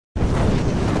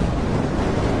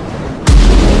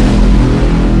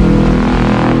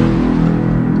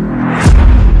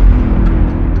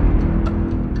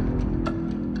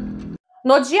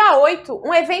No dia 8,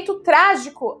 um evento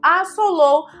trágico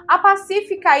assolou a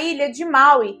pacífica ilha de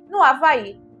Maui, no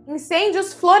Havaí.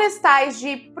 Incêndios florestais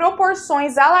de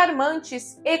proporções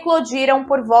alarmantes eclodiram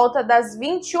por volta das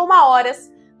 21 horas,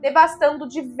 devastando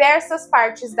diversas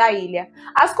partes da ilha.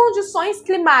 As condições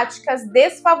climáticas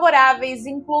desfavoráveis,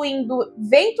 incluindo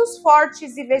ventos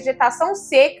fortes e vegetação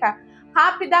seca,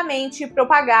 rapidamente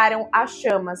propagaram as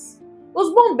chamas.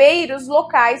 Os bombeiros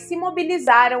locais se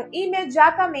mobilizaram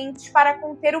imediatamente para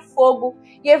conter o fogo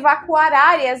e evacuar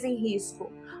áreas em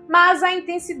risco, mas a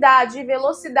intensidade e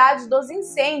velocidade dos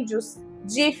incêndios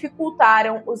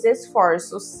dificultaram os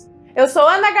esforços. Eu sou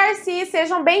Ana Garcia e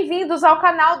sejam bem-vindos ao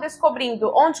canal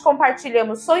Descobrindo, onde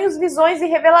compartilhamos sonhos, visões e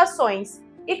revelações,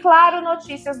 e claro,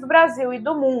 notícias do Brasil e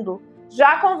do mundo.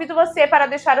 Já convido você para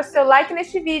deixar o seu like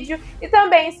neste vídeo e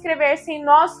também inscrever-se em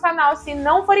nosso canal se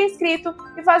não for inscrito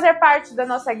e fazer parte da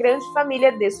nossa grande família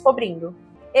Descobrindo.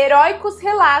 Heróicos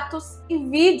relatos e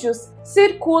vídeos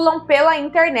circulam pela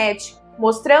internet,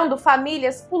 mostrando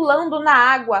famílias pulando na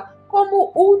água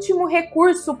como último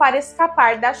recurso para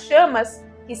escapar das chamas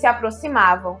que se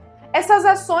aproximavam. Essas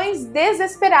ações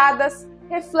desesperadas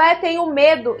refletem o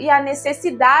medo e a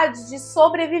necessidade de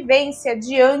sobrevivência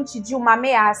diante de uma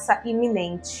ameaça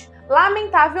iminente.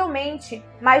 Lamentavelmente,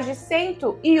 mais de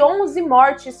 111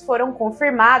 mortes foram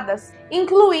confirmadas,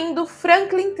 incluindo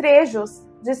Franklin Trejos,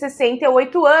 de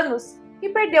 68 anos, que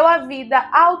perdeu a vida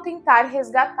ao tentar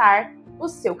resgatar o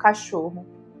seu cachorro.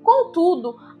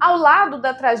 Contudo, ao lado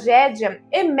da tragédia,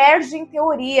 emergem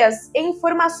teorias e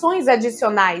informações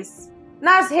adicionais.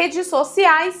 Nas redes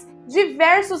sociais,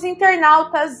 diversos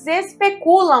internautas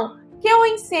especulam que o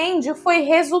incêndio foi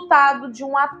resultado de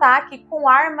um ataque com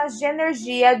armas de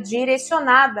energia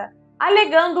direcionada,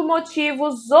 alegando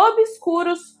motivos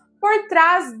obscuros por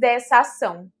trás dessa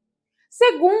ação.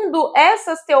 Segundo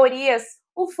essas teorias,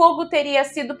 o fogo teria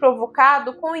sido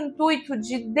provocado com o intuito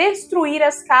de destruir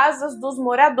as casas dos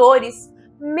moradores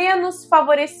menos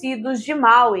favorecidos de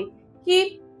Maui,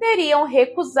 que teriam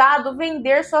recusado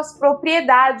vender suas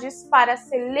propriedades para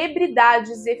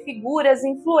celebridades e figuras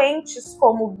influentes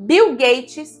como Bill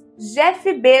Gates,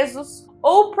 Jeff Bezos,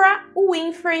 Oprah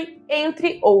Winfrey,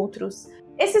 entre outros.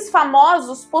 Esses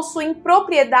famosos possuem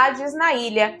propriedades na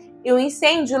ilha e o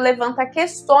incêndio levanta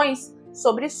questões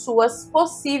sobre suas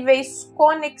possíveis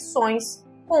conexões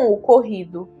com o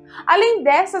ocorrido. Além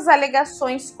dessas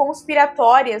alegações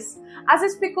conspiratórias, as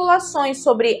especulações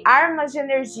sobre armas de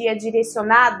energia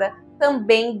direcionada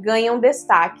também ganham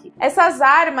destaque. Essas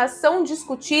armas são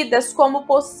discutidas como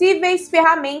possíveis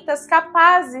ferramentas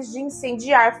capazes de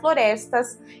incendiar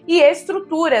florestas e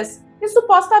estruturas que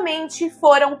supostamente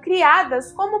foram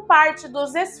criadas como parte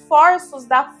dos esforços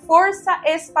da Força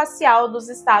Espacial dos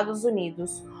Estados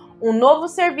Unidos, um novo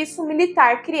serviço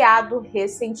militar criado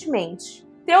recentemente.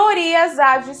 Teorias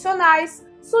adicionais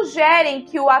sugerem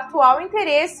que o atual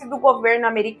interesse do governo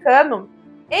americano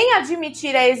em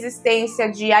admitir a existência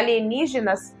de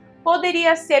alienígenas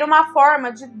poderia ser uma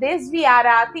forma de desviar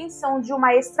a atenção de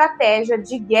uma estratégia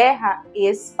de guerra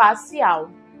espacial.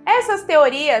 Essas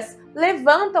teorias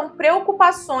levantam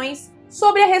preocupações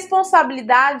sobre a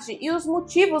responsabilidade e os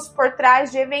motivos por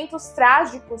trás de eventos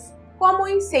trágicos como o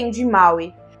incêndio em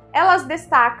Maui. Elas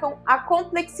destacam a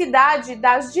complexidade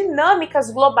das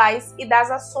dinâmicas globais e das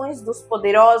ações dos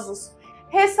poderosos,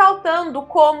 ressaltando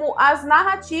como as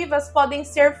narrativas podem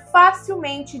ser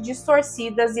facilmente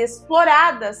distorcidas e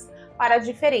exploradas para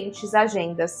diferentes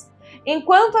agendas.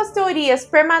 Enquanto as teorias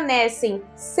permanecem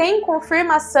sem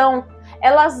confirmação,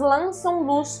 elas lançam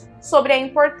luz sobre a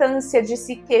importância de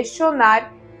se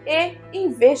questionar e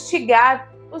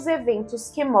investigar os eventos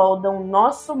que moldam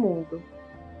nosso mundo.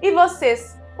 E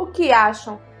vocês? O que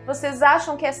acham? Vocês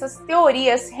acham que essas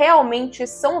teorias realmente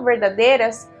são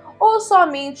verdadeiras ou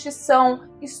somente são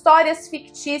histórias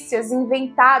fictícias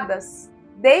inventadas?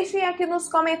 Deixem aqui nos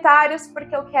comentários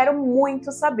porque eu quero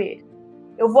muito saber.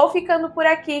 Eu vou ficando por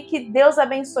aqui, que Deus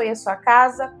abençoe a sua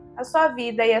casa, a sua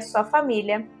vida e a sua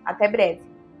família. Até breve!